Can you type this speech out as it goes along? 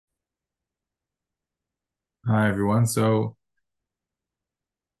Hi, everyone. So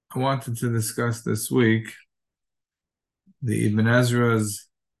I wanted to discuss this week the Ibn Ezra's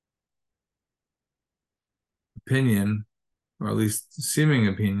opinion, or at least seeming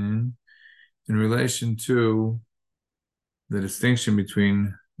opinion, in relation to the distinction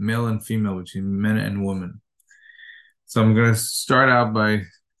between male and female, between men and women. So I'm going to start out by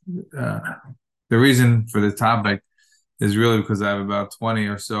uh, the reason for the topic is really because I have about 20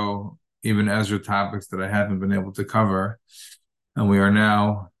 or so Ibn Ezra topics that I haven't been able to cover. And we are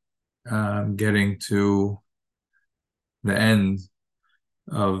now getting to the end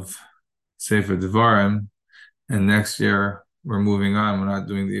of Sefer Devarim, and next year we're moving on. We're not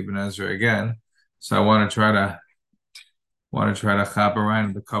doing the Ibn Ezra again, so I want to try to hop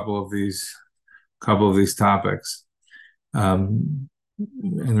around a couple of these topics. And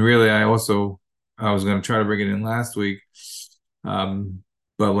really, I was going to try to bring it in last week,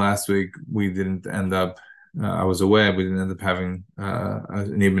 but last week we didn't end up. I was away. We didn't end up having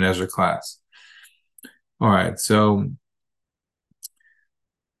an Ibn Ezra class. All right, so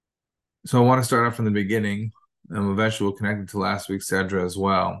I want to start off from the beginning, and eventually we'll connect it to last week's Sedra as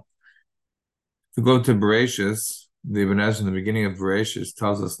well. If we go to Bereshis, the Ibn Ezra in the beginning of Bereshis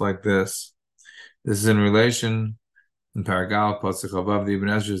tells us like this. This is in relation, in Paragal, Pasuk above, the Ibn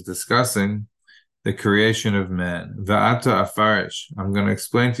Ezra is discussing the creation of man. Va'ata afarish. I'm going to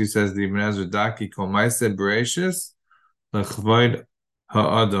explain to you, says the Ibn Ezra, Daki kol maise Bereshis, lechvoid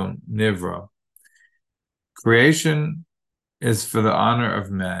ha'adam nivra. Creation is for the honor of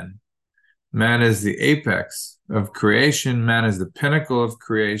man. Man is the apex of creation. Man is the pinnacle of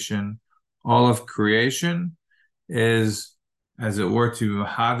creation. All of creation is, as it were, to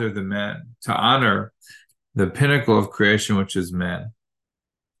hadr the man, to honor the pinnacle of creation, which is man.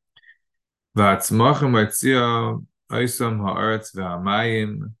 If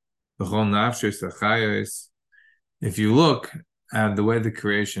you look at the way the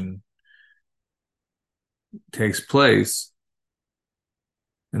creation takes place,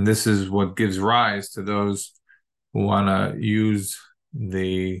 and this is what gives rise to those who want to use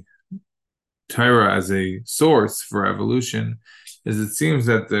the Torah as a source for evolution, is it seems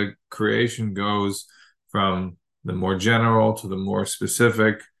that the creation goes from the more general to the more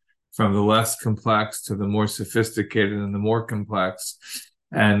specific, from the less complex to the more sophisticated and the more complex.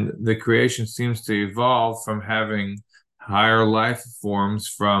 And the creation seems to evolve from having higher life forms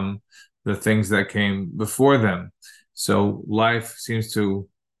from the things that came before them. So life seems to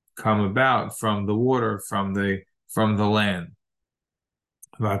come about from the water, from the land.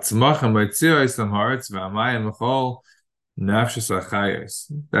 That's what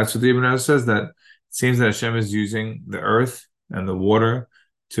the Ibn Ezra says, that it seems that Hashem is using the earth and the water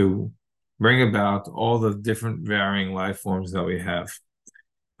to bring about all the different varying life forms that we have.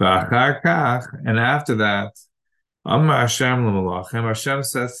 And after that, Hashem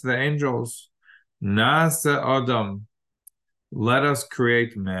says to the angels, Nasa Adam, let us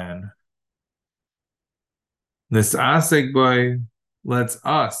create man. Nisasek boy, let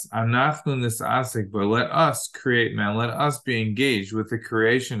us, anachnu nisasek boy, let us create man. Let us be engaged with the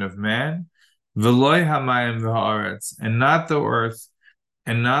creation of man, v'loy hamayim v'haaretz, and not the earth,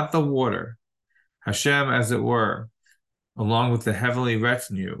 and not the water. Hashem, as it were, along with the heavenly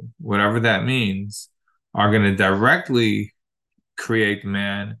retinue, whatever that means, are going to directly create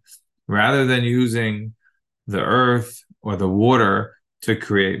man, rather than using the earth or the water to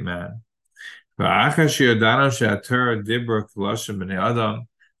create man. And after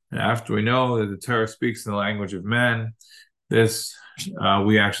we know that the Torah speaks in the language of man, this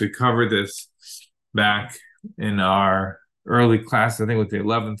we actually covered this back in our early class. I think with the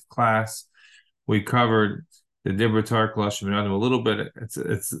 11th class, we covered the Dibra Torah Lashon Ben Adam a little bit.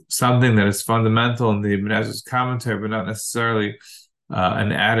 It's something that is fundamental in the Ibn Ezra's commentary, but not necessarily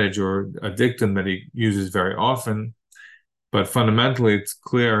an adage or a dictum that he uses very often. But fundamentally, it's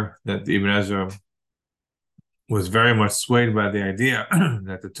clear that the Ibn Ezra was very much swayed by the idea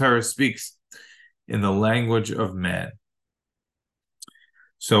that the Torah speaks in the language of man.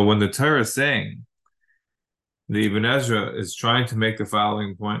 So when the Torah is saying, the Ibn Ezra is trying to make the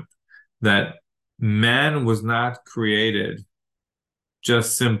following point, that man was not created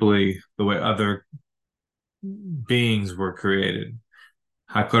just simply the way other beings were created.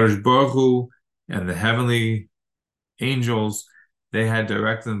 HaKadosh Baruch Hu and the heavenly angels, they had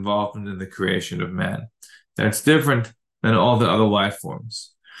direct involvement in the creation of man. That's different than all the other life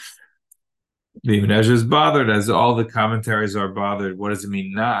forms. The Ibn Ezra is bothered, as all the commentaries are bothered. What does it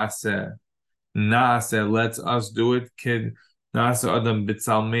mean? Na'aseh. Na'aseh, let's us do it. Kid, na'aseh adam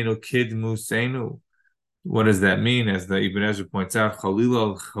bitzalmenu kid musenu. What does that mean? As the Ibn Ezra points out,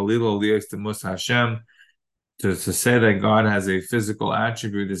 Chalilo liyos temus Hashem. to say that God has a physical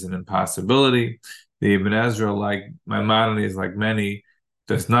attribute is an impossibility. The Ibn Ezra, like Maimonides, like many,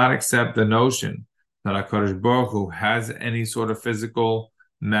 does not accept the notion that HaKadosh Baruch Hu has any sort of physical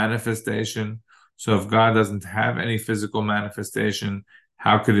manifestation. So if God doesn't have any physical manifestation,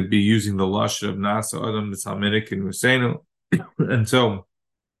 how could it be using the lashon of Nasa Adam, the Talmudic and Husseinu? And so,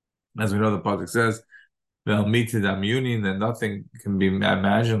 as we know, the pasuk says, "Vel mitid amyunin," that nothing can be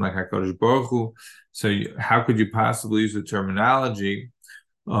imagined like Hakadosh Baruch Hu. So, how could you possibly use the terminology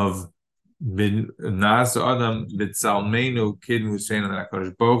of Nasa Adam B'Tzalmenu Kid Hussein, that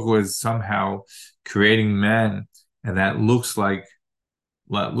Hakadosh Baruch Hu is somehow creating man, and that looks like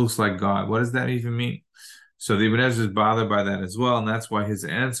God? What does that even mean? So the Ibn Ezra is bothered by that as well, and that's why his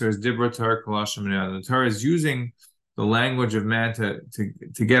answer is Dibra Torah Kalashim. The Torah is using the language of man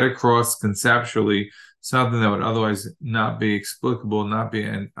to get across conceptually something that would otherwise not be explicable, not be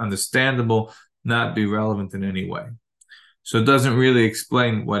understandable, not be relevant in any way. So it doesn't really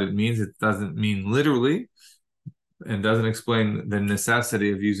explain what it means. It doesn't mean literally, and doesn't explain the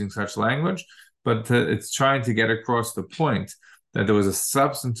necessity of using such language, but it's trying to get across the point that there was a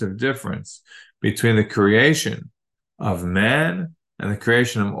substantive difference between the creation of man and the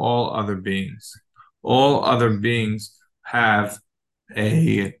creation of all other beings. All other beings have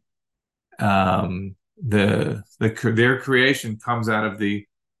their creation comes out of the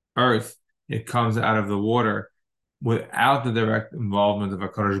earth, it comes out of the water, without the direct involvement of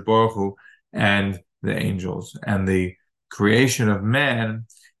HaKadosh Baruch Hu and the angels. And the creation of man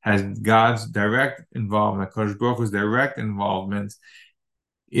has God's direct involvement, HaKadosh Baruch Hu's direct involvement.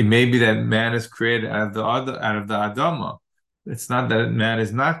 It may be that man is created out of the Adama. It's not that man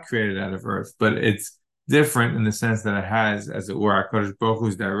is not created out of earth, but it's different in the sense that it has, as it were, HaKadosh Baruch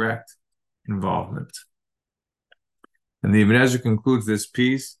Hu's direct involvement. And the Ibn Ezra concludes this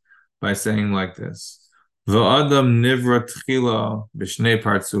piece by saying like this: V'adam nivra tchila b'shnei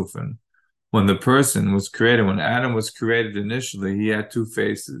partzufin. When the person was created, when Adam was created initially, he had two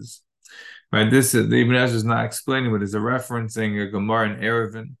faces. Right? This is the Ibn Ezra is not explaining, but is referencing a Gemara in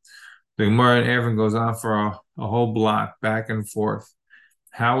Eruvin. The Gemara in Eruvin goes on for a whole block back and forth.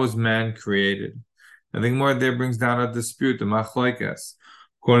 How was man created? I think Gemara there brings down a dispute, the machlokes.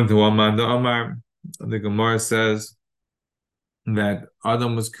 According to Amad Omar, the Gemara says that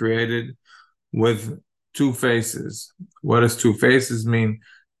Adam was created with two faces. What does two faces mean?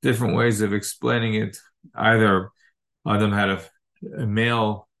 Different ways of explaining it. Either Adam had a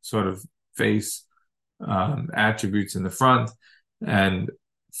male sort of face attributes in the front, and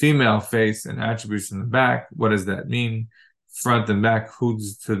female face and attributes in the back. What does that mean? Front and back,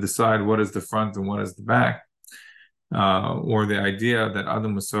 who's to decide what is the front and what is the back? Or the idea that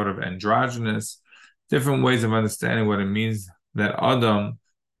Adam was sort of androgynous. Different ways of understanding what it means that Adam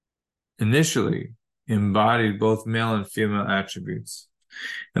initially embodied both male and female attributes.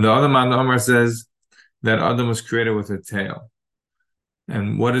 And the Adam Omar says that Adam was created with a tail.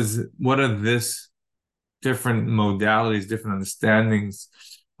 And what are this different modalities, different understandings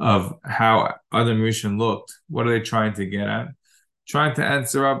of how Adam Rishon looked? What are they trying to get at? Trying to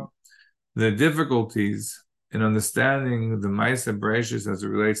answer up the difficulties in understanding the Ma'aseh Bereishis as it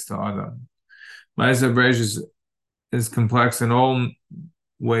relates to Adam. Ma'aseh Bereishis is complex in all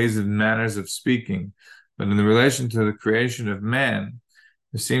ways and manners of speaking, but in the relation to the creation of man,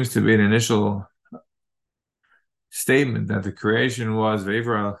 there seems to be an initial statement that the creation was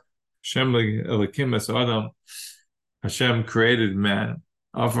V'ivra Hashem Elokim es Adam. Hashem created man,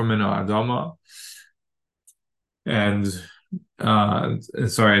 Avram Mino Adama, and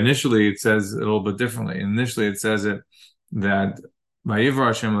initially it says a little bit differently. Initially it says it that V'ivra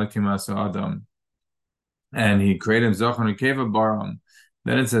Hashem Elokim es Adam, and he created Zochon Ukeva Baram.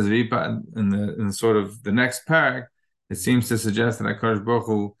 Then it says in sort of the next parak, it seems to suggest that HaKadosh Baruch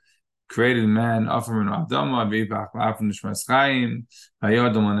Hu created man, Avram Mino Adama, V'ibach La'af Nishmas Chaim,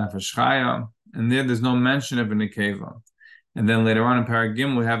 V'yodam L'nefesh Chaya, and there's no mention of a Nekeva. And then later on in Parag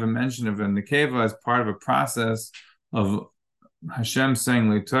Gimel, we have a mention of a Nekeva as part of a process of Hashem saying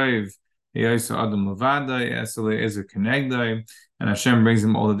Le'toiv, Yeisa Adam Levada, Yesele Ezer Kenegdai, and Hashem brings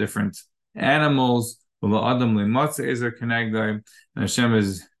him all the different animals, Adam Le'motze Ezer Kenegdai, and Hashem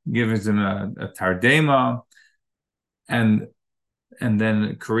is giving him a Tardema, and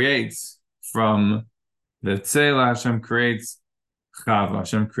then creates from the Tzela, Hashem creates Chava,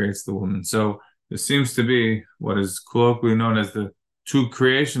 Hashem creates the woman. So there seems to be what is colloquially known as the two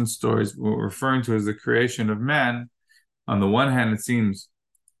creation stories, what we're referring to as the creation of man. On the one hand, it seems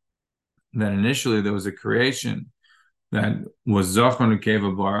that initially there was a creation that was Zochon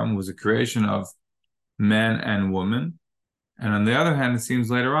Ukeva Baram, was a creation of man and woman. And on the other hand, it seems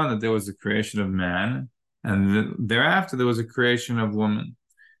later on that there was a creation of man And thereafter, there was a creation of woman.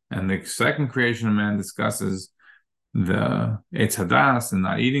 And the second creation of man discusses the Eitz Hadas and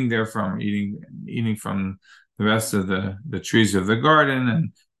not eating therefrom, eating from the rest of the trees of the garden,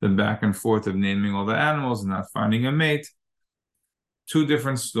 and the back and forth of naming all the animals and not finding a mate. Two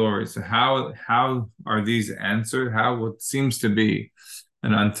different stories. So how are these answered? How what seems to be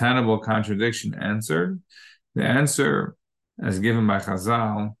an untenable contradiction answered? The answer, as given by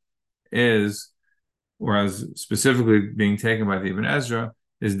Chazal, is, or as specifically being taken by the Ibn Ezra,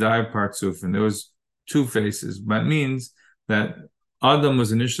 is Dai Partsuf, and there was two faces. That means that Adam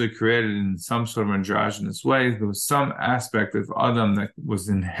was initially created in some sort of androgynous way. There was some aspect of Adam that was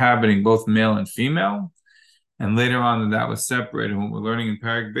inhabiting both male and female, and later on that was separated. What we're learning in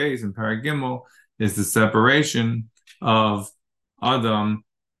Parag Beis and Parag Gimel is the separation of Adam,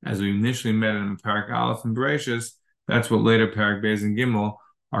 as we initially met in Parag Aleph and Bereshis. That's what later Parag Beis and Gimel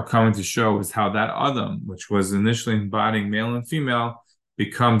are coming to show, is how that Adam, which was initially embodying male and female,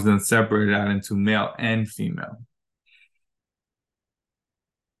 becomes then separated out into male and female.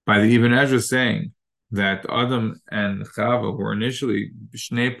 By the Ibn Ezra saying that Adam and Chava were initially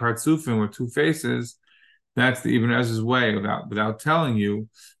Shnei Partzufim, were two faces, that's the Ibn Ezra's way, without telling you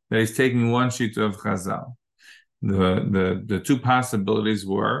that he's taking one sheet of Chazal. The two possibilities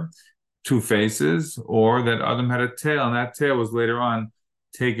were two faces, or that Adam had a tail, and that tail was later on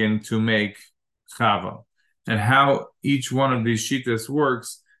taken to make Chava. And how each one of these shittas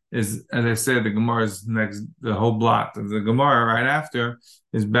works is, as I said, the Gemara's next, the whole blot of the Gemara right after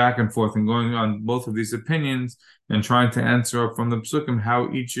is back and forth and going on both of these opinions and trying to answer up from the Psukim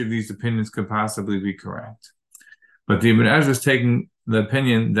how each of these opinions could possibly be correct. But the Ibn Ezra is taking the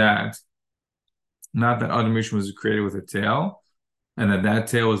opinion that not that Adam Rishon was created with a tail, and that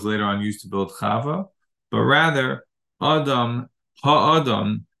tail was later on used to build Chava, but rather Adam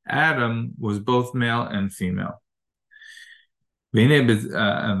was both male and female. Right? They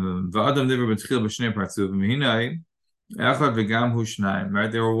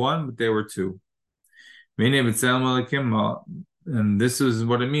were one, but they were two. And this is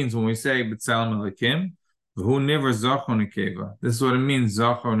what it means when we say B'Tselem Elikim. This is what it means,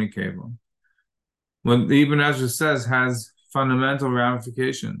 Zachor Nikeva. What the Ibn Ezra says has fundamental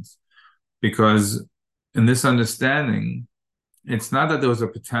ramifications, because in this understanding, it's not that there was a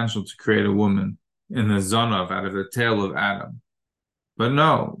potential to create a woman in the Zonav, out of the tail of Adam. But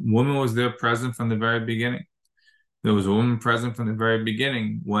no, woman was there present from the very beginning. There was a woman present from the very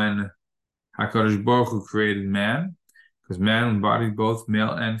beginning when HaKadosh Baruch Hu created man, because man embodied both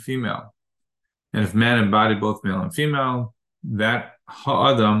male and female. And if man embodied both male and female, that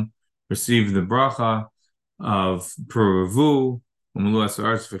Ha'adam received the bracha of Puravu, and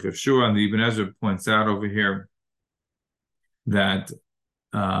the Ibn Ezra points out over here that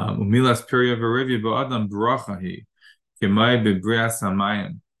Umilas Periya V'Rivya Ba'adam Brachahi K'may B'Brias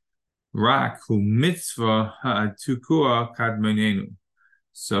Hamayim Rak Hu Mitzvah Ha'atukua Kadmenenu.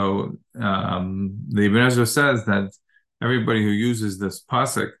 So the Ibn Ezra says that everybody who uses this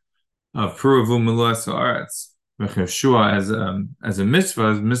pasuk of Puravu Milas Ha'aretz V'Cheshua as a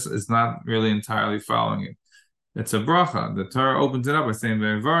mitzvah is not really entirely following it. It's a bracha. The Torah opens it up by saying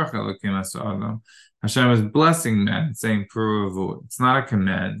Ve'varach Elokim Adam. Hashem is blessing man, saying Puravu. It's not a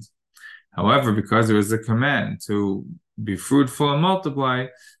command. However, because there is a command to be fruitful and multiply,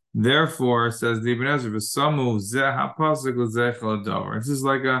 therefore, says the Ibn Ezra, V'samu zeh ha'pasuk l'zechel adavar. This is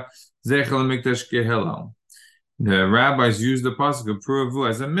like a zechel mikdash gehilel. The rabbis use the pasuk of Puravu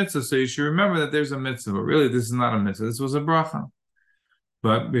as a mitzvah, so you should remember that there's a mitzvah. But really, this is not a mitzvah. This was a bracha.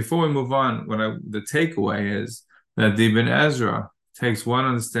 But before we move on, the takeaway is that the Ibn Ezra takes one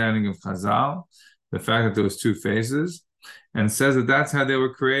understanding of Chazal, the fact that there was two faces, and says that that's how they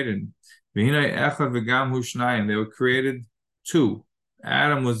were created. They were created two.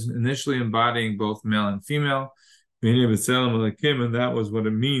 Adam was initially embodying both male and female, and that was what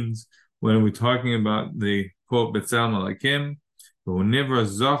it means when we're talking about the quote B'Tselem Elikim.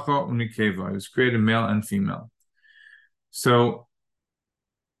 It was created male and female. So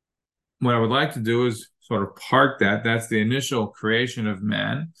what I would like to do is sort of park that. That's the initial creation of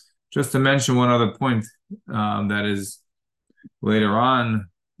man. Just to mention one other point, that is later on,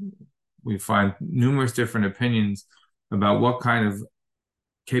 we find numerous different opinions about what kind of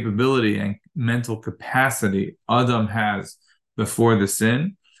capability and mental capacity Adam has before the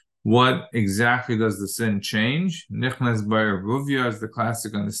sin. What exactly does the sin change? Nichnas Bayer Ruvia is the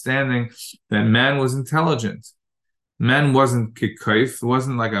classic understanding that man was intelligent. Man wasn't kikaif,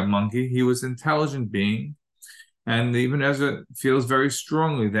 wasn't like a monkey. He was an intelligent being. And Ibn Ezra feels very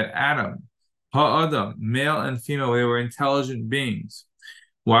strongly that Adam, Ha'adam, male and female, they were intelligent beings.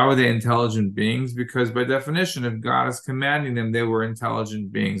 Why were they intelligent beings? Because by definition, if God is commanding them, they were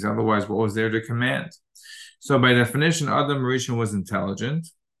intelligent beings. Otherwise, what was there to command? So by definition, Adam Rishon was intelligent,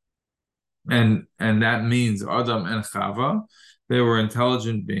 and that means Adam and Chava, they were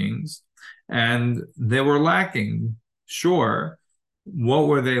intelligent beings, and they were lacking. Sure, what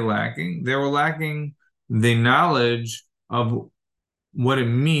were they lacking? They were lacking the knowledge of what it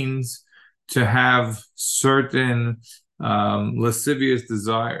means to have certain lascivious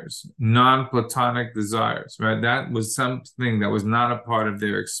desires, non-platonic desires, right? That was something that was not a part of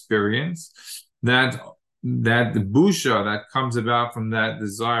their experience. That the busha that comes about from that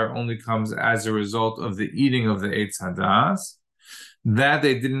desire only comes as a result of the eating of the Eitz Hadas, that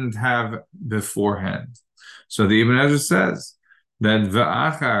they didn't have beforehand. So the Ibn Ezra says that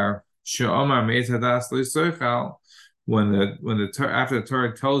v'achar she'omar me'etz hadas lo'yisoichal, after the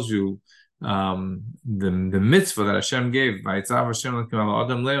Torah tells you the mitzvah that Hashem gave, v'yitzav Hashem l'kim al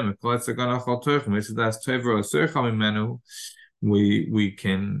adam le'im v'kol etzagan achal toich me'etz hadas toiver lo'yisoichal mimenu, we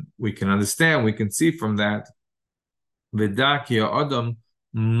can understand, we can see from that v'da ki ha'adam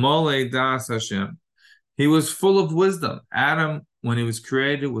molei das Hashem. He was full of wisdom. Adam, when he was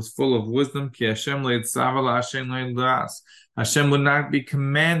created, was full of wisdom. Ki Hashem le'itzav Hashem le'das. Hashem would not be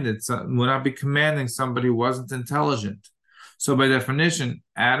commanding somebody who wasn't intelligent. So by definition,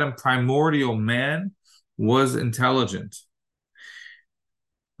 Adam, primordial man, was intelligent.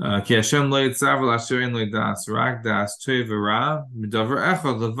 Ki Hashem le'itzav Hashem le'das rak das tov v'ra midavar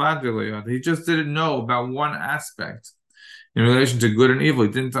echad levad v'le'yad. He just didn't know about one aspect in relation to good and evil. He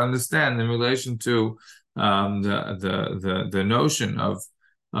didn't understand in relation to the notion of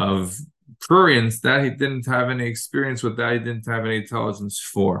prurience, that he didn't have any experience with, that he didn't have any intelligence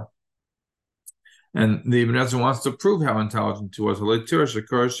for. And the Ibn Ezra wants to prove how intelligent he was. He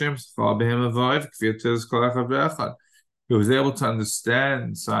was able to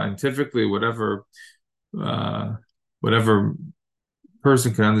understand scientifically whatever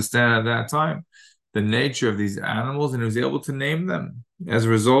person could understand at that time, the nature of these animals, and he was able to name them as a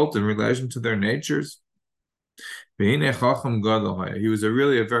result in relation to their natures. He was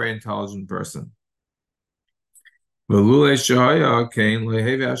really a very intelligent person. Hashem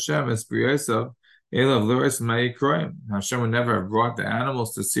would never have brought the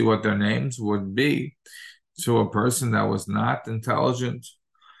animals to see what their names would be to a person that was not intelligent.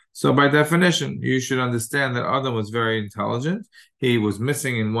 So by definition, you should understand that Adam was very intelligent. He was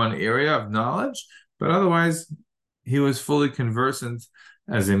missing in one area of knowledge, but otherwise he was fully conversant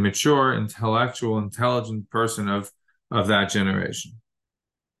as a mature, intellectual, intelligent person of that generation.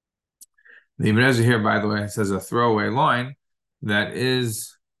 The Ibn Ezra here, by the way, says a throwaway line that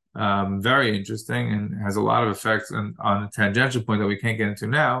is very interesting and has a lot of effects on a tangential point that we can't get into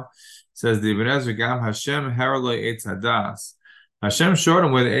now. It says the Ibn Ezra, Gam Hashem Haralei Eitz Hadas. Hashem showed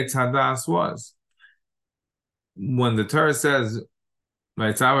him where the Eitz Hadas was. When the Torah says, where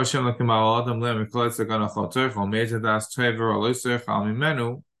is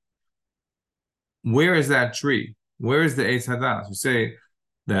that tree? Where is the Eitz Hadas? We say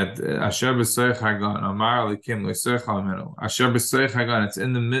that Asher b'soich hagan, Amar alikim l'soich al-menu. Asher b'soich hagan, it's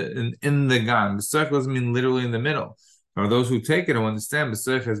in the gan. B'soich doesn't mean literally in the middle. For those who take it and understand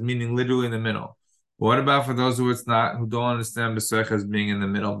b'soich as meaning literally in the middle. What about for those who don't understand b'soich as being in the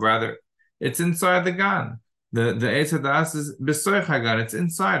middle? Rather, it's inside the gan. The Eitz Hadas is b'soich hagan. It's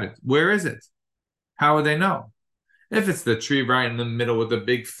inside it. Where is it? How would they know? If it's the tree right in the middle with a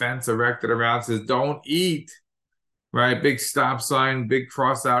big fence erected around, says don't eat, right? Big stop sign, big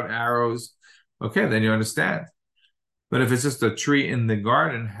cross out arrows. Okay, then you understand. But if it's just a tree in the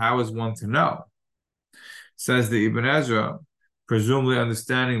garden, how is one to know? Says the Ibn Ezra, presumably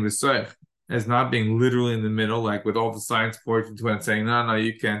understanding b'soich as not being literally in the middle, like with all the signs pointing to it and saying, no,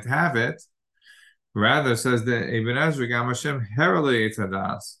 you can't have it. Rather, says the Ibn Ezra, Gam Hashem herali Eitz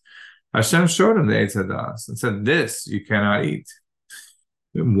Hadas. Hashem showed him the Eitz Hadas and said, this you cannot eat.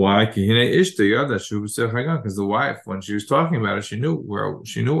 Why? Because the wife, when she was talking about it, she knew where it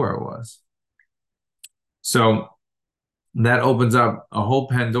was. So that opens up a whole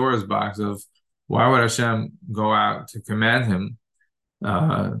Pandora's box of why would Hashem go out to command him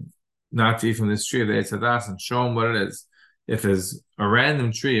not to eat from this tree of the Eitz Hadas and show him what it is. If there's a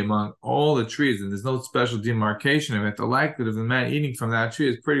random tree among all the trees and there's no special demarcation of it, the likelihood of the man eating from that tree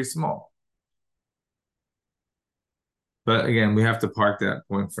is pretty small. But again, we have to park that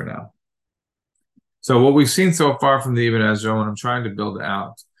point for now. So what we've seen so far from the Ibn Ezra, what I'm trying to build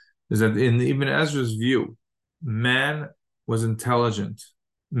out, is that in the Ibn Ezra's view, man was intelligent.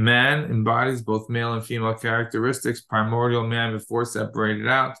 Man embodies both male and female characteristics. Primordial man, before separated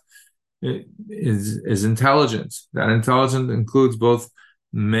out, is intelligence. That intelligence includes both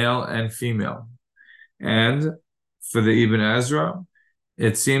male and female. And for the Ibn Ezra,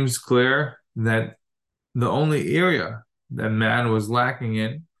 it seems clear that the only area that man was lacking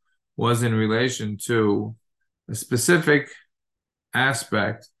in was in relation to a specific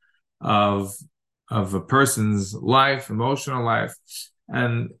aspect of of a person's life, emotional life,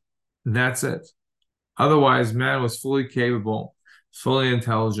 and that's it. Otherwise, man was fully capable, fully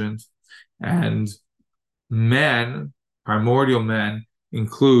intelligent, and man, primordial man,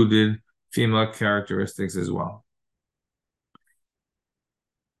 included female characteristics as well.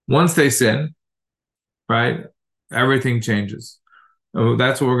 Once they sin, right, everything changes.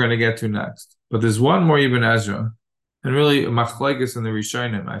 That's what we're going to get to next. But there's one more Ibn Ezra, and really machlekes in the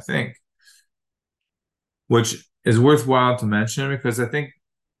Rishonim, I think, which is worthwhile to mention because I think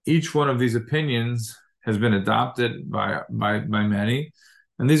each one of these opinions has been adopted by many,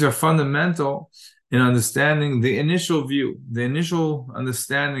 and these are fundamental in understanding the initial view, the initial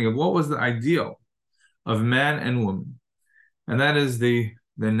understanding of what was the ideal of man and woman, and that is the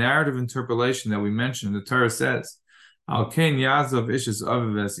narrative interpolation that we mentioned. The Torah says, "Al ken yazav ishes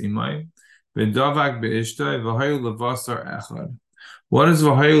avives imay, v'davak be'ishtay v'hayu levasar echad." What does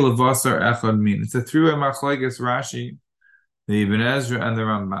v'hayu levasar echad mean? It's a three-way machlekes Rashi, the Ibn Ezra, and the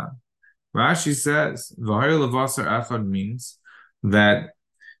Ramban. Rashi says v'hayu levasar echad means that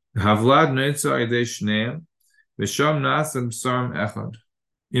havlad neitza idei shneim v'sham nasem b'sarim echad.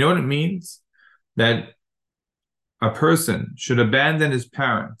 You know what it means? That a person should abandon his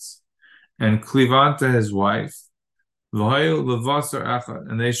parents and cleave on to his wife, v'hayu levasar echad,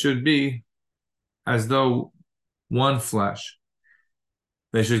 and they should be as though one flesh.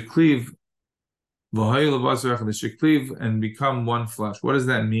 They should cleave, v'hayu levasar echad, they should cleave and become one flesh. What does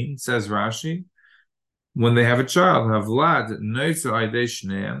that mean? Says Rashi, when they have a child, havlad neitza idei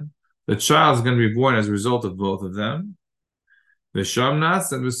shneim, the child is going to be born as a result of both of them. V'sham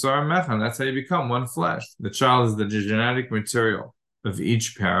nas and v'sar mechan. That's how you become one flesh. The child is the genetic material of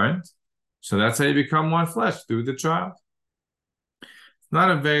each parent, so that's how you become one flesh, through the child. It's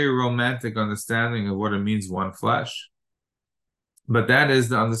not a very romantic understanding of what it means, one flesh, but that is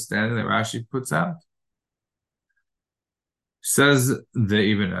the understanding that Rashi puts out. Says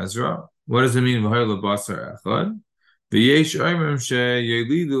the Ibn Ezra, what does it mean? V'hayu lebasar echad. V'yesh oimrim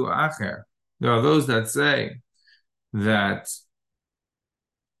sheyelidu acher. There are those that say that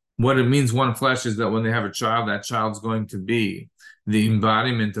what it means, one flesh, is that when they have a child, that child's going to be the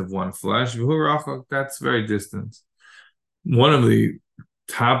embodiment of one flesh. That's very distant. One of the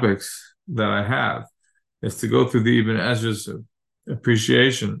topics that I have is to go through the Ibn Ezra's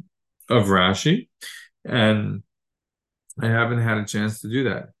appreciation of Rashi, and I haven't had a chance to do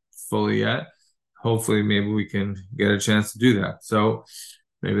that fully yet. Hopefully, maybe we can get a chance to do that. So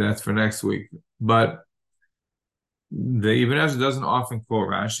maybe that's for next week. But the Ibn Ezra doesn't often quote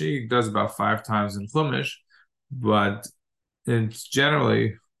Rashi. He does about 5 times in Chumash, but it's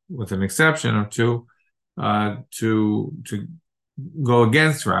generally, with an exception or two, to go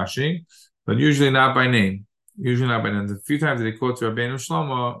against Rashi, but usually not by name. Usually not by name. The few times that he quotes Rabbeinu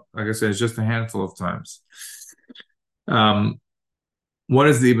Shlomo, like I said, it's just a handful of times. What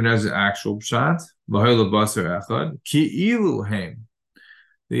is the Ibn Ezra actual pshat? V'hayu lebasar echad ki ilu heim.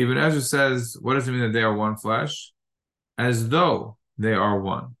 The Ibn Ezra says, what does it mean that they are one flesh? As though they are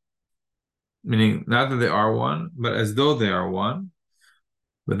one. Meaning, not that they are one, but as though they are one.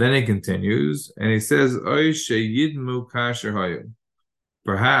 But then he continues, and he says, Oy sheyidmu kasher hayu.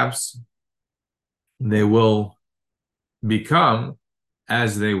 Perhaps they will become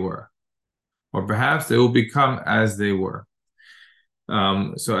as they were. Or perhaps they will become as they were.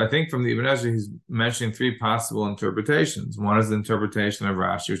 So I think from the Ibn Ezra, he's mentioning 3 possible interpretations. One is the interpretation of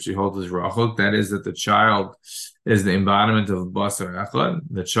Rashi, which he holds as Rachel. That is that the child is the embodiment of Basar Echad,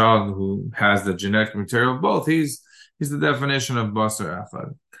 the child who has the genetic material of both. He's the definition of Basar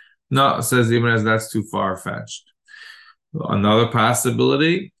Echad. No, says the Ibn Ezra, that's too far-fetched. Another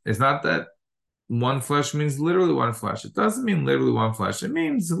possibility is not that one flesh means literally one flesh. It doesn't mean literally one flesh. It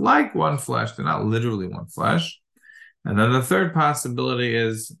means like one flesh. They're not literally one flesh. And then the third possibility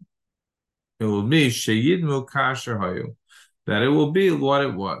is it will be sheyidmu kasher hayu, that it will be what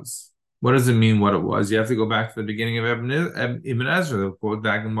it was. What does it mean, what it was? You have to go back to the beginning of Ibn Ezra, the quote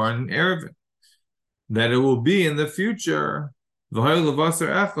back in Martin Erevin, that it will be in the future, v'hayu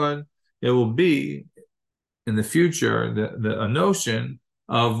levasar echad, it will be in the future a notion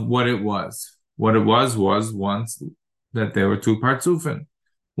of what it was. What it was once that there were 2 partzufim.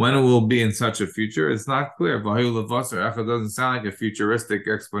 When it will be in such a future, it's not clear. V'hayu levasar echad doesn't sound like a futuristic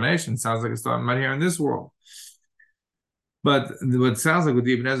explanation. It sounds like it's talking about here in this world. But what sounds like what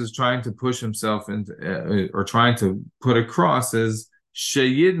Ibn Ezra is trying to push himself into, or trying to put across, is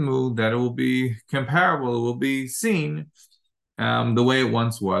sheyidmu, that it will be comparable, it will be seen the way it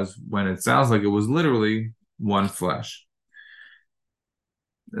once was, when it sounds like it was literally one flesh.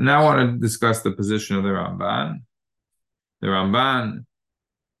 Now I want to discuss the position of the Ramban. The Ramban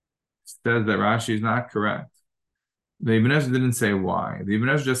says that Rashi is not correct. The Ibn Ezra didn't say why. The Ibn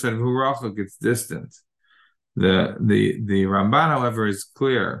Ezra just said Hurachak, it's distant. The Ramban, however, is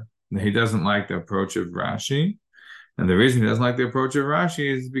clear that he doesn't like the approach of Rashi. And the reason he doesn't like the approach of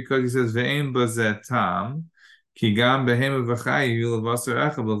Rashi is because he says Ve'im bazet tam ki gam behem v'chayi v'levaser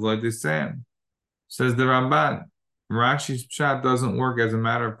echad l'vloy. Says the Ramban, Rashi's pshat doesn't work as a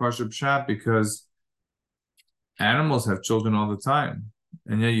matter of pasha pshat because animals have children all the time,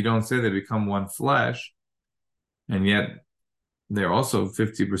 and yet you don't say they become one flesh, and yet they're also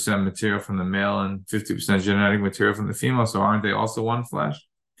 50% material from the male and 50% genetic material from the female, so aren't they also one flesh?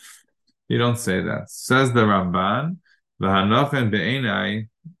 You don't say that. Says the Ramban, v'hanochen be'enai,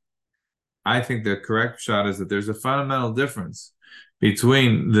 I think the correct shot is that there's a fundamental difference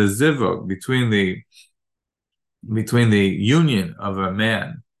between the zivug, between the union of a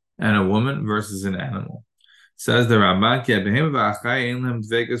man and a woman versus an animal. Says the Ramban,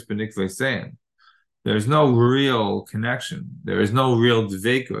 there's no real connection. There is no real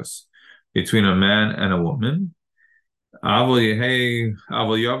dveikus between a man and a woman.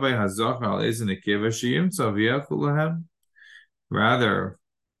 Rather,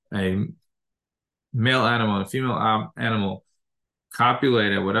 a male animal and a female animal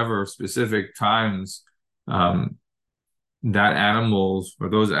copulate at whatever specific times that animals or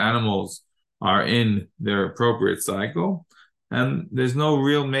those animals are in their appropriate cycle, and there's no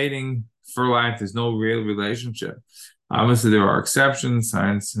real mating for life. There's no real relationship. Obviously, there are exceptions.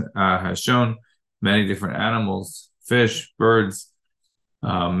 Science has shown many different animals, fish, birds,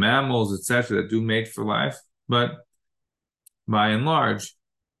 mammals, etc., that do mate for life, but by and large,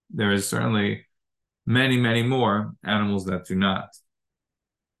 there is certainly many, many more animals that do not.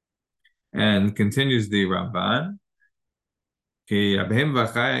 And continues the Ramban, and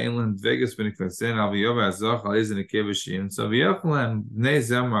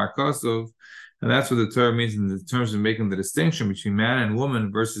that's what the Torah means in the terms of making the distinction between man and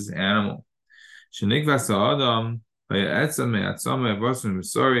woman versus animal. Says the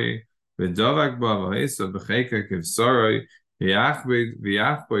Ramban,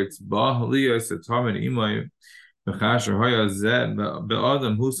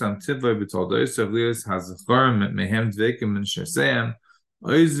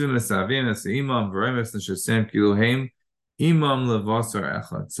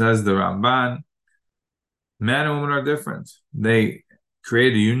 man and woman are different. They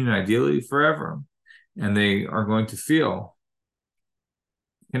create a union ideally forever, and they are going to feel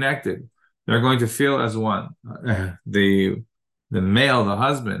connected. They're going to feel as one. The male, the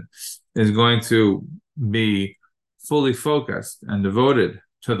husband, is going to be fully focused and devoted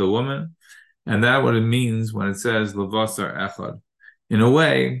to the woman, and that's what it means when it says levasar echad, in a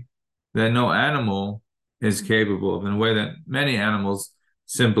way that no animal is capable of, in a way that many animals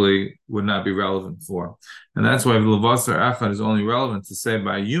simply would not be relevant for. And that's why levasar echad is only relevant to say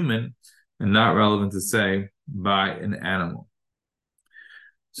by a human and not relevant to say by an animal.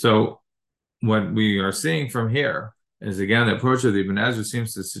 So what we are seeing from here is, again, the approach of the Ibn Ezra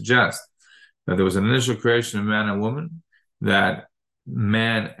seems to suggest that there was an initial creation of man and woman, that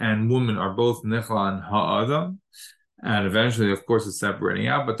man and woman are both nichla and ha'adam, and eventually, of course, it's separating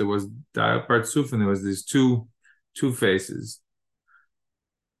out, but there was dayot partsuf, and there was these two faces.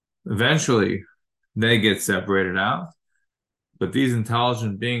 Eventually, they get separated out, but these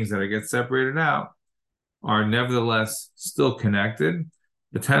intelligent beings that get separated out are nevertheless still connected,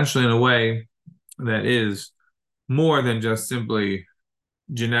 potentially in a way that is more than just simply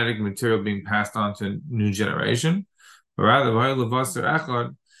genetic material being passed on to a new generation, but rather levasar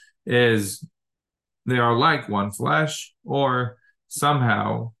echad is they are like one flesh, or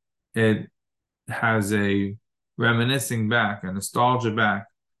somehow it has a reminiscing back, a nostalgia back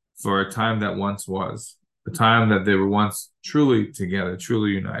for a time that once was, a time that they were once truly together,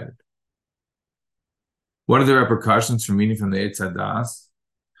 truly united. What are the repercussions for meaning from the Eitz Hadas?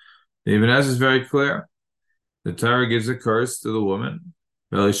 The Ibn Ezra is very clear. The Torah gives a curse to the woman.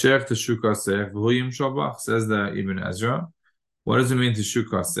 Says the Ibn Ezra. What does it mean to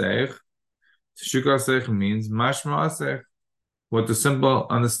shukasech? Shukasech means mashma asech. What the simple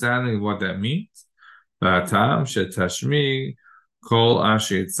understanding of what that means? V'atam shetashmi kol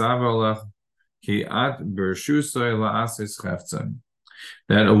asher tzavalach ki at bershusay la'asis cheftzon.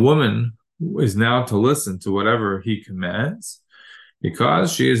 That a woman is now to listen to whatever he commands,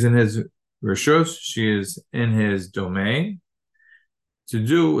 because she is in his reshus, she is in his domain, to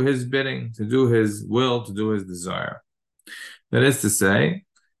do his bidding, to do his will, to do his desire. That is to say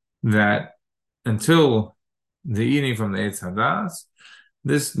that until the eating from the Eitz Hadas,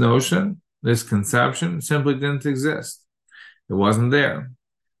 this notion, this conception simply didn't exist. It wasn't there.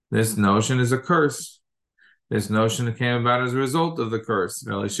 This notion is a curse. This notion came about as a result of the curse.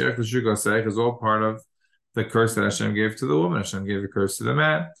 Is all part of the curse that Hashem gave to the woman. Hashem gave a curse to the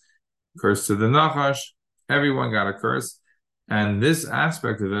man, curse to the Nachash. Everyone got a curse. And this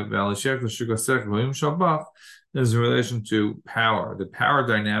aspect of it, is in relation to power. The power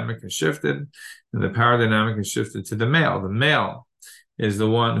dynamic has shifted, and the power dynamic has shifted to the male. The male is the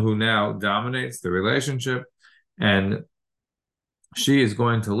one who now dominates the relationship, and she is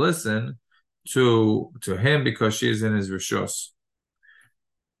going to listen to him because she is in his rishus.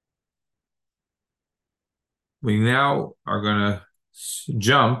 We now are going to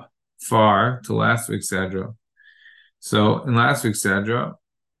jump far to last week's Sedra. So in last week's Sedra,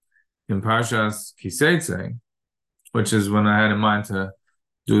 in Parshas Kiseitze, which is when I had in mind to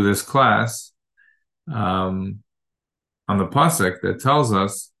do this class, on the pasuk that tells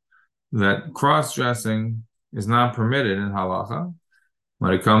us that cross-dressing is not permitted in halacha.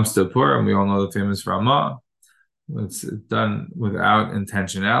 When it comes to Purim, we all know the famous Ramah. It's done without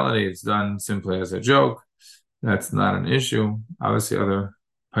intentionality. It's done simply as a joke. That's not an issue. Obviously, other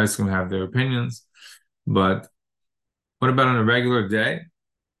poskim have their opinions. But what about on a regular day?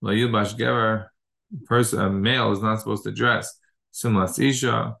 A male is not supposed to dress simlas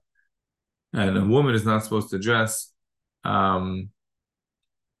isha, and a woman is not supposed to dress in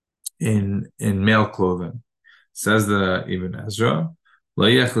male clothing. Says the Ibn Ezra, one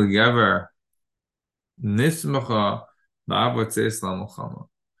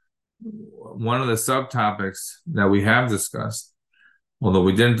of the subtopics that we have discussed, although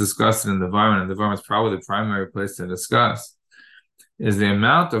we didn't discuss it in the Varman, and the Varman is probably the primary place to discuss, is the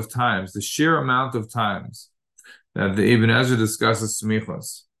amount of times, the sheer amount of times that the Ibn Ezra discusses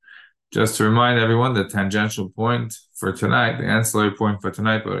smichos. Just to remind everyone, the tangential point for tonight, the ancillary point for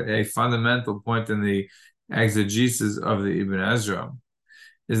tonight, but a fundamental point in the exegesis of the Ibn Ezra,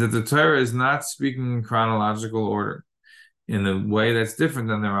 is that the Torah is not speaking in chronological order in a way that's different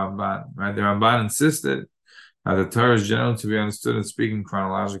than the Ramban. Right? The Ramban insisted that the Torah is generally to be understood in speaking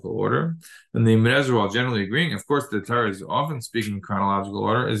chronological order, and the Ibn Ezra, while generally agreeing, of course, the Torah is often speaking chronological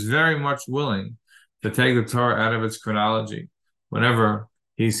order, is very much willing to take the Torah out of its chronology whenever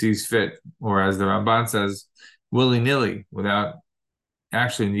he sees fit, or as the Ramban says, willy-nilly, without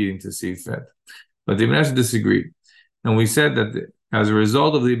actually needing to see fit. But the Ibn Ezra disagreed. And we said that as a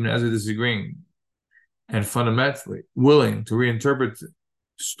result of the Ibn Ezra disagreeing and fundamentally willing to reinterpret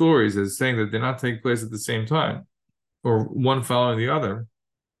stories as saying that they're not taking place at the same time or one following the other,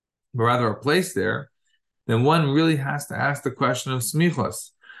 but rather are placed there, then one really has to ask the question of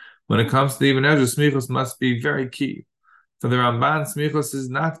smichos. When it comes to the Ibn Ezra, smichos must be very key. For the Ramban, smichos is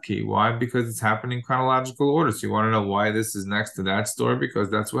not key. Why? Because it's happening in chronological order. So you want to know why this is next to that story?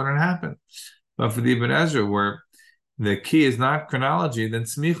 Because that's when it happened. But for the Ibn Ezra, where the key is not chronology, then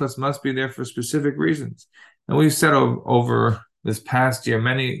smichos must be there for specific reasons. And we've said over this past year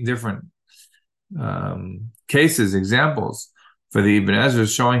many different cases, examples for the Ibn Ezra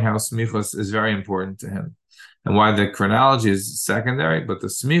showing how smichos is very important to him and why the chronology is secondary, but the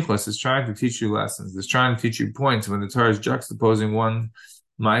smichos is trying to teach you lessons. It's trying to teach you points when the Torah is juxtaposing one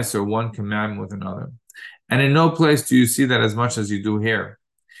mice or one commandment with another. And in no place do you see that as much as you do here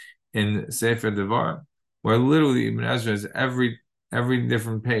in Sefer Devar, where literally Ibn Ezra is every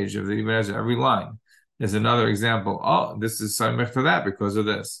different page of the Ibn Ezra, every line is another example. Oh, this is samech to that because of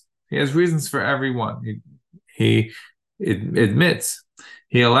this. He has reasons for every one. He admits,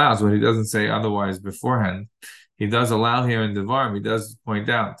 he allows what he doesn't say otherwise beforehand. He does allow here in Devarim, he does point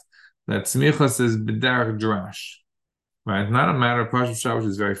out that smichas is b'derech drash, right? Not a matter of Parshat Shah, which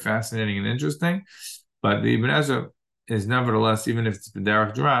is very fascinating and interesting, but the Ibn Ezra is nevertheless, even if it's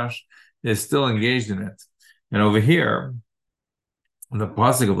b'derech drash, is still engaged in it. And over here, the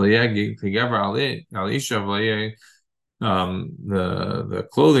pasuk of the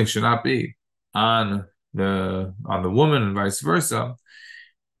clothing should not be on the woman and vice versa.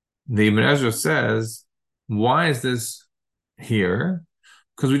 The Ibn Ezra says, why is this here?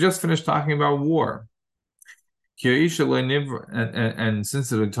 Because we just finished talking about war. And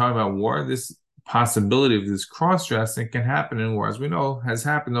since we're talking about war, this possibility of this cross-dressing can happen in war, as we know, has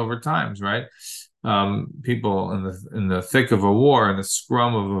happened over times, right? People in the thick of a war, in the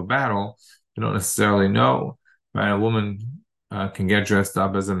scrum of a battle, they don't necessarily know, right? A woman can get dressed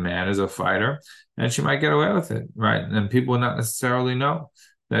up as a man, as a fighter, and she might get away with it, right? And people would not necessarily know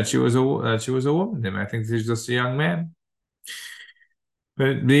that she was a woman. They might think she's just a young man.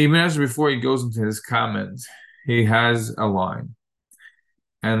 But the Ibn Ezra, before he goes into his comments, he has a line,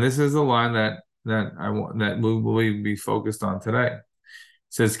 and this is a line that I want that will be focused on today. It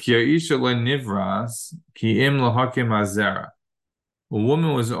says, "Ki ha'isha nivras ki im lahakim azera." A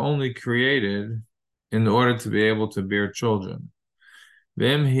woman was only created in order to be able to bear children.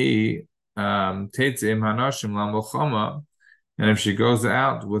 V'im he tetzim hanashim lamilchama, and if she goes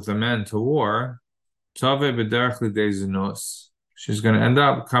out with the men to war, tave b'derech lidei zinus. She's going to end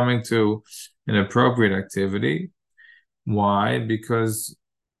up coming to an appropriate activity. Why? Because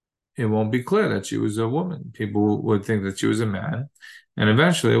it won't be clear that she was a woman. People would think that she was a man, and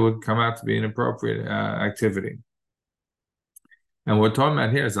eventually it would come out to be an appropriate activity. And what we're talking about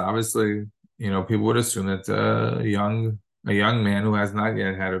here is obviously, people would assume that a young man who has not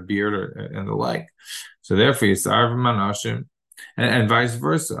yet had a beard and the like. So therefore, Yisar Manashim, and vice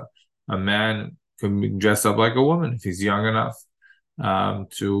versa. A man could dress up like a woman if he's young enough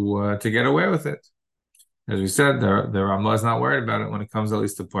to get away with it. As we said, the Ramah is not worried about it when it comes at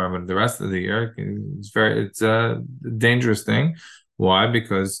least to Purim, but the rest of the year, it's a dangerous thing. Why?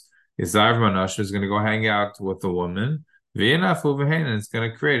 Because Yisar Manashim is going to go hang out with a woman. And it's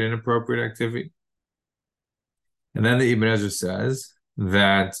going to create an appropriate activity. And then the Ibn Ezra says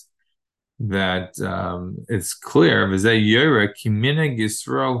that it's clear that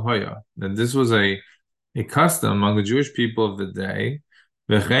this was a custom among the Jewish people of the day,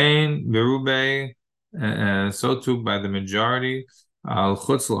 and so too by the majority al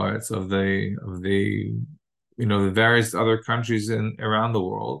chutzlaretz of the the various other countries around the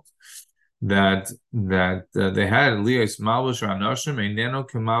world, that they had liyos malbush hanoshim eineno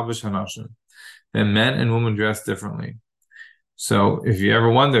kemalbush hanoshim, that men and women dress differently. So if you ever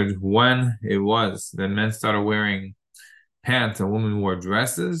wondered when it was that men started wearing pants and women wore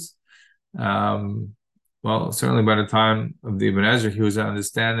dresses, well, certainly by the time of the Ibn Ezra, he was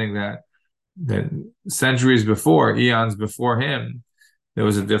understanding that centuries before, eons before him, there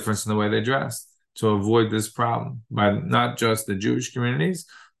was a difference in the way they dressed to avoid this problem by not just the Jewish communities,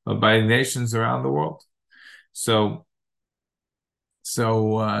 but by nations around the world. So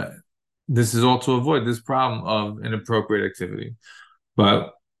this is all to avoid this problem of inappropriate activity.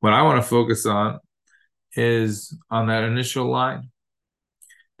 But what I want to focus on is on that initial line.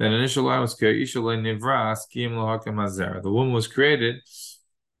 That initial line was the woman was created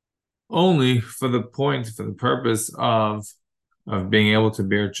only for the purpose of being able to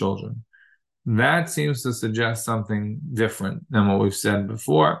bear children. That seems to suggest something different than what we've said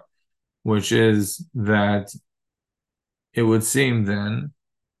before, which is that it would seem then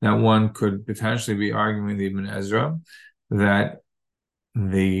that one could potentially be arguing the Ibn Ezra that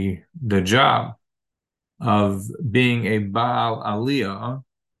the job of being a Baal Aliyah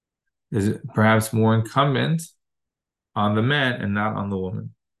is perhaps more incumbent on the man and not on the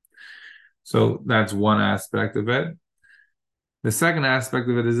woman. So that's one aspect of it. The second aspect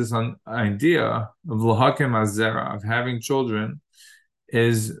of it is this idea of Lahakim Azera, of having children,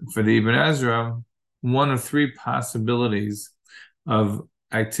 is for the Ibn Ezra one of three possibilities of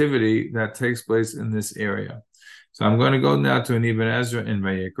activity that takes place in this area. So I'm going to go now to an Ibn Ezra in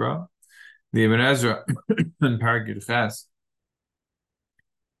Vayikra. The Ibn Ezra in Parak Ches,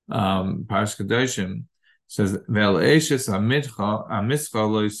 Parash Kedoshim, says, "Ve'el eshes amischa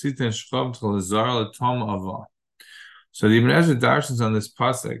lo yisiten shchom t'lezar letom ava." So the Ibn Ezra darshans on this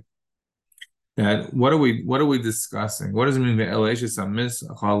pasuk that what are we discussing? What does it mean ve'el eshes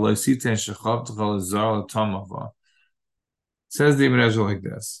amischa lo yisiten shchom t'lezar letom ava? Says the Ibn Ezra like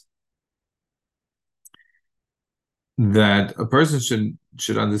this, that a person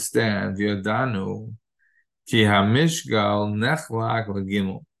should understand v'yadanu ki hamishgal nechlak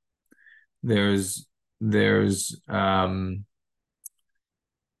legimel. There's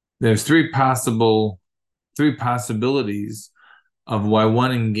three possibilities of why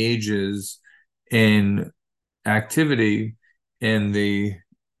one engages in activity in the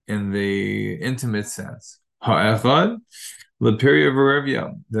intimate sense. Ha'echad l'pirya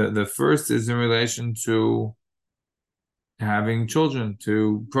v'revya. The first is in relation to having children,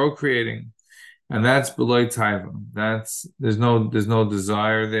 to procreating, and that's below taiva. There's no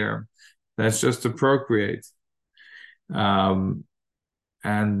desire there. That's just to procreate. And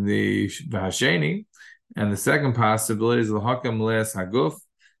the Hasheni, and the second possibility is the Hakam Leas Haguf.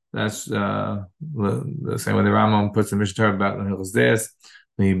 That's the same way the Rambam puts the Mishnah about the Hilchos Deis.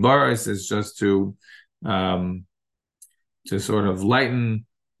 The Baris is just to sort of lighten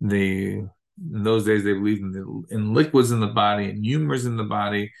in those days they believed in liquids in the body and humors in the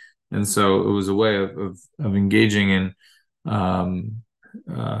body, and so it was a way of engaging in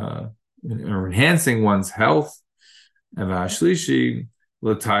or enhancing one's health. And Hashlishi,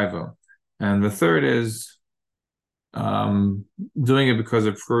 l'taiva, and the third is doing it because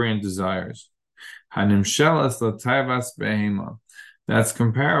of prurient desires. Hanimshelas l'taivas behema. That's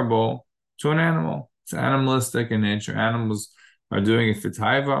comparable to an animal. It's animalistic in nature. Animals are doing it for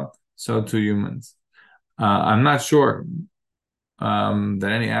taiva, so to humans. I'm not sure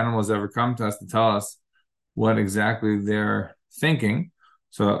that any animal has ever come to us to tell us what exactly they're thinking.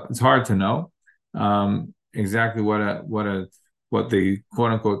 So it's hard to know exactly what the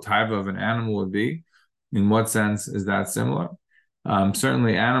quote unquote type of an animal would be. In what sense is that similar?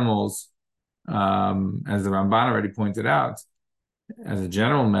 Certainly, animals, as the Ramban already pointed out, as a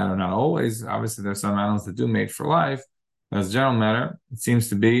general matter, not always. Obviously, there's some animals that do mate for life. But as a general matter, it seems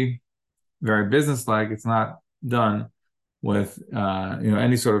to be very businesslike. It's not done with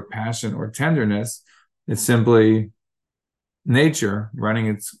any sort of passion or tenderness. It's simply nature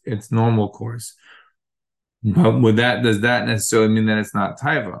running its normal course. But does that necessarily mean that it's not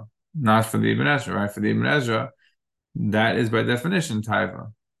taiva? Not for the Ibn Ezra, right? For the Ibn Ezra, that is by definition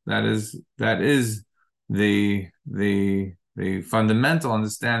taiva. That is the fundamental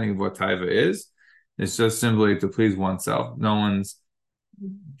understanding of what taiva is. It's just simply to please oneself. No one's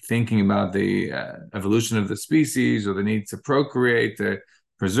thinking about the evolution of the species or the need to procreate, to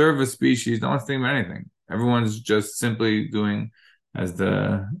preserve a species. No one's thinking about anything. Everyone's just simply doing as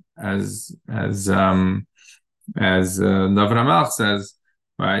David Hamelch says,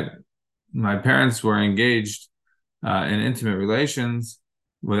 right? My parents were engaged in intimate relations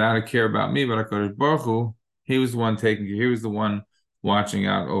without a care about me, but HaKadosh Baruch Hu, he was the one he was the one watching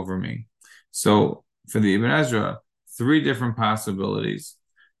out over me. So for the Ibn Ezra, three different possibilities.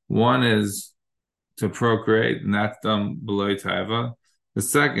 One is to procreate, and that's done below taiva. The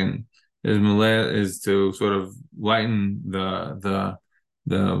second is to sort of lighten the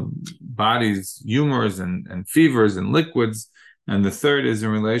body's humors and fevers and liquids, and the third is in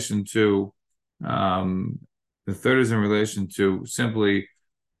relation to simply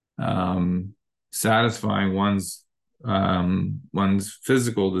satisfying one's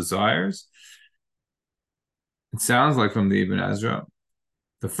physical desires. It sounds like from the Ibn Ezra,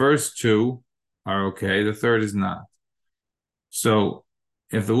 the first two are okay, the third is not. So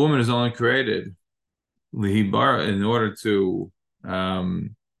if the woman is only created lihibara in order to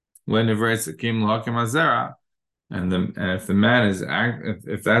and if the man is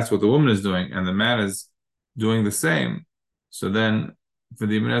if that's what the woman is doing and the man is doing the same, so then for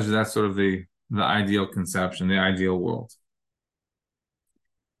the Ibn Ezra, that's sort of the ideal conception, the ideal world.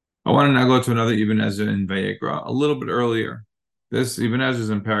 I want to now go to another Ibn Ezra in Vayikra, a little bit earlier. This Ibn Ezra is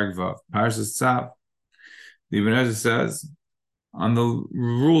in Perek Vav, Parshas Tzav. The Ibn Ezra says on the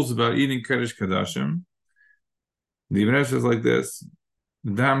rules about eating Kaddish Kadashim. The Ibn Ezra says like this: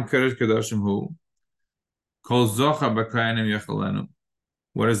 Dam Kaddish Kadashim hu kol zocha b'kayanim yechalenu.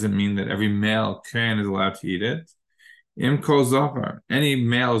 What does it mean that every male kayan is allowed to eat it? Im kol zochar, any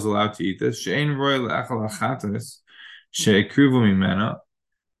male is allowed to eat this. She'ein roy le'achal achatas she'ekruvu mimena.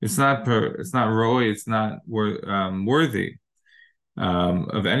 It's not roy. It's not worthy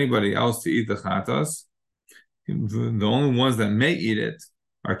of anybody else to eat the chatas. The only ones that may eat it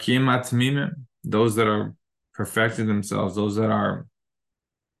are kiyamat tamimim, those that are perfected themselves, those that are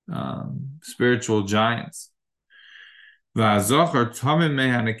spiritual giants. V'azochar tamim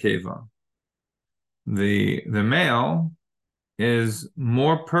mehanekeva. The male is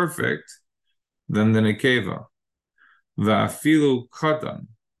more perfect than the nekeva. Va'afilu katan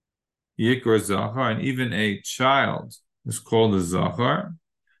yikra zachar, and even a child is called a zachar.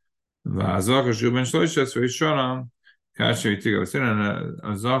 Va'azachar shuben shloishes v'ishonam kasher yitigav. And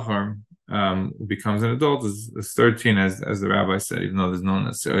a zachar becomes an adult is 13, as the rabbi said, even though there's no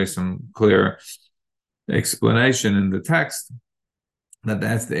necessarily some clear explanation in the text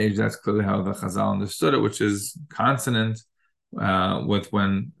that's the age. That's clearly how the Chazal understood it, which is consonant with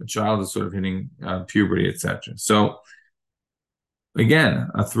when a child is sort of hitting puberty, etc. So again,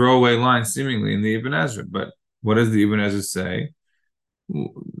 a throwaway line seemingly in the Ibn Ezra, but what does the Ibn Ezra say?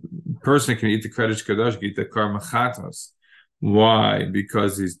 Person can eat the Kaddish Kadosh, can eat the Kar Machatos. Why?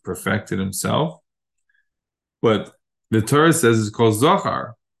 Because he's perfected himself. But the Torah says it's called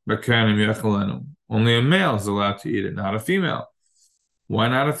Zohar, only a male is allowed to eat it, not a female. Why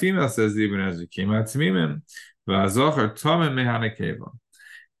not a female, says the Ibn Ezra?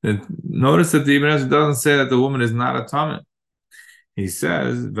 Notice that the Ibn Ezra doesn't say that the woman is not a tamim. He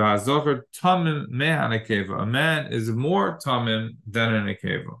says, a man is more tamim than a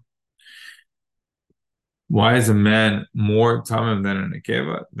nekeva. Why is a man more tamim than a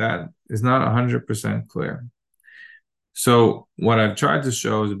nekeva? That is not 100% clear. So what I've tried to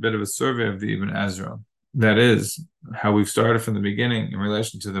show is a bit of a survey of the Ibn Ezra. that is how we've started from the beginning in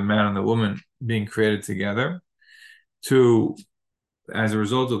relation to the man and the woman being created together, to as a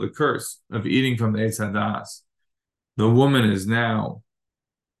result of the curse of eating from the Eitz Hadas, the woman is now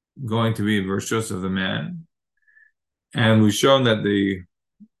going to be virtuous of the man. And we've shown that the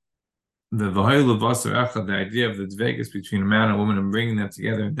V'hai Levasar Echad, the idea of the dvekus between a man and a woman and bringing them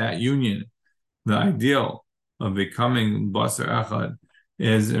together, that union, the ideal of becoming Basar Echad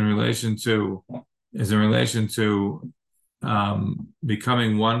is in relation to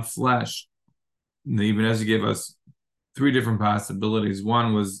becoming one flesh. The Ibn Ezra gave us three different possibilities.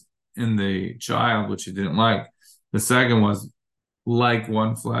 One was in the child, which he didn't like. The second was like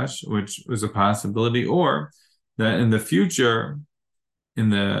one flesh, which was a possibility, or that in the future, in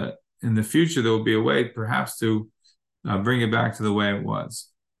the future, there will be a way perhaps to bring it back to the way it was.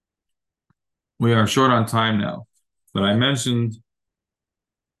 We are short on time now, but I mentioned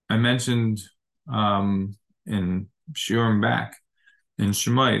in Shiur back in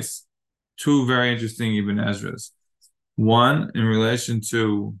Shemais two very interesting Ibn Ezras. One in relation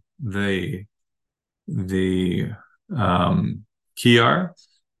to the Kiyar,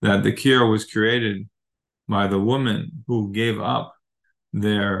 that the Kiyar was created by the woman who gave up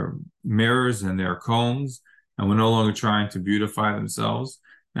their mirrors and their combs and were no longer trying to beautify themselves,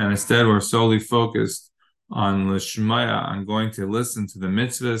 and instead were solely focused on Lishmaya, on going to listen to the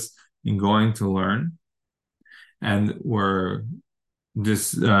mitzvahs and going to learn, and were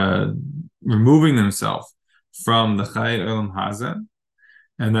just removing themselves from the Chai Olam Hazeh,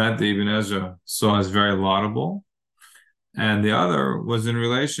 and that the Ibn Ezra saw as very laudable. And the other was in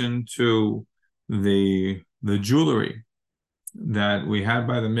relation to the jewelry that we had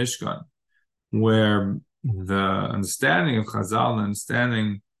by the Mishkan, where the understanding of Chazal, the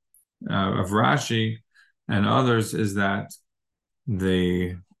understanding of Rashi and others, is that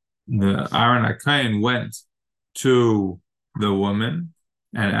the Aaron HaKohen went to the woman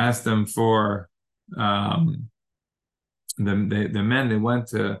and asked them for the men. They went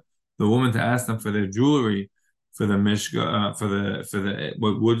to the woman to ask them for their jewelry for the Mishka, for the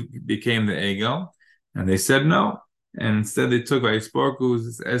what would became the Egel, and they said no. And instead they took they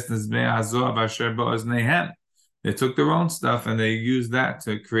took their own stuff and they used that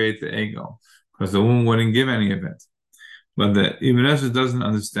to create the Egel, because the woman wouldn't give any of it. But the Ibn Ezra doesn't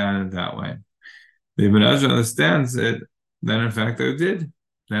understand it that way. The Ibn Ezra understands it, then in fact they did.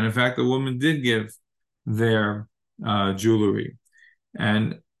 Then in fact the woman did give their jewelry.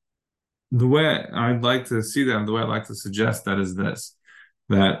 And the way I'd like to see that, the way I'd like to suggest that is this,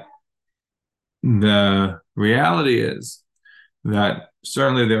 that the reality is that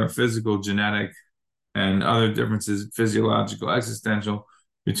certainly there are physical, genetic, and other differences, physiological, existential,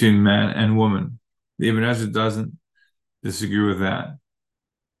 between man and woman. The Ibn Ezra doesn't disagree with that.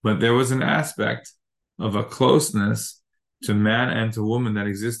 But there was an aspect of a closeness to man and to woman that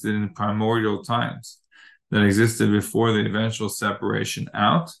existed in primordial times, that existed before the eventual separation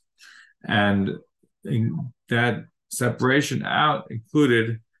out. And that separation out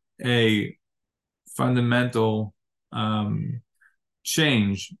included a fundamental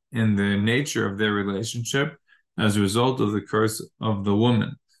change in the nature of their relationship as a result of the curse of the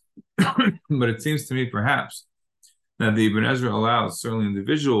woman. But it seems to me perhaps that the Ibn Ezra allows certainly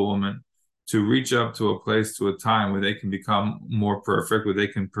individual women to reach up to a place, to a time where they can become more perfect, where they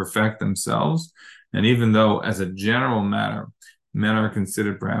can perfect themselves. And even though as a general matter, men are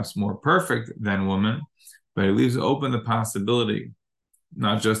considered perhaps more perfect than women, but it leaves open the possibility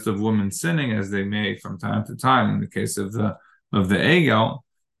not just of women sinning as they may from time to time in the case of the Egel,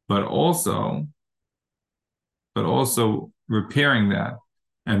 but also repairing that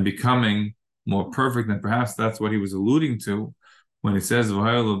and becoming more perfect. And perhaps that's what he was alluding to when he says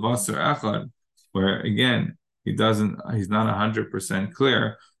where again he's not 100%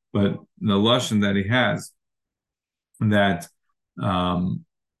 clear, but the lashon that he has that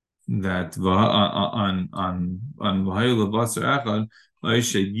that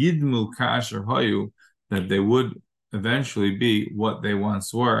that they would eventually be what they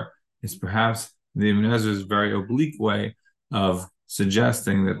once were, is perhaps the Ibn Ezra's very oblique way of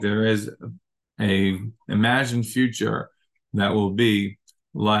suggesting that there is a imagined future that will be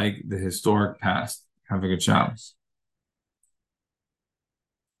like the historic past. Have a good chance.